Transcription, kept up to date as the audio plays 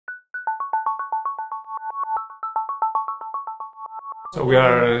So we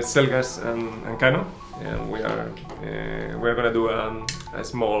are SelgasCano, and we're gonna do a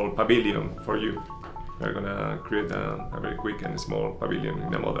small pavilion for you. We're gonna create a very quick and small pavilion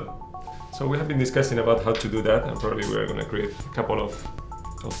in a model. So we have been discussing about how to do that, and probably we're gonna create a couple of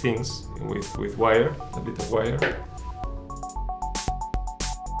things with wire, a bit of wire.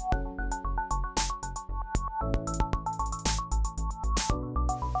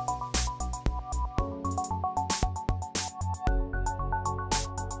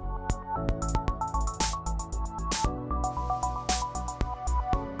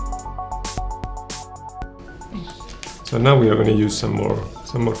 So now we are going to use some more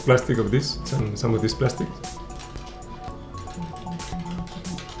plastic of this, some of this plastic.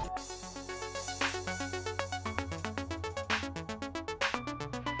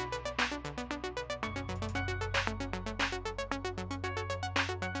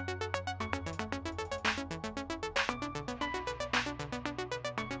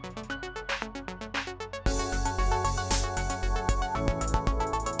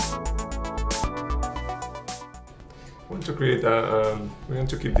 We want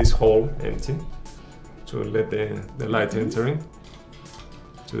to keep this hole empty to let the light enter in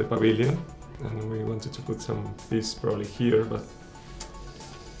to the pavilion, and we wanted to put some piece probably here, but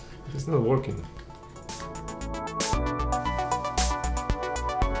it's not working.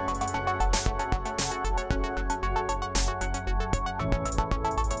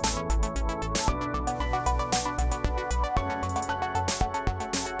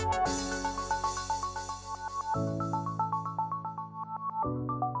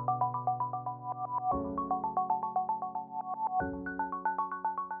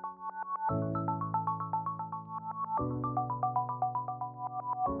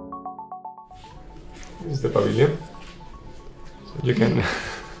 This is the pavilion. So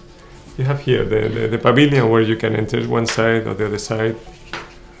you have here the pavilion where you can enter one side or the other side,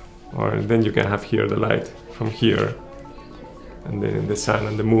 or then you can have here the light from here, and then the sun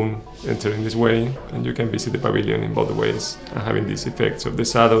and the moon enter in this way, and you can visit the pavilion in both ways, and having these effects of the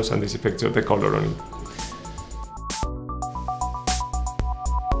shadows and these effects of the color on it.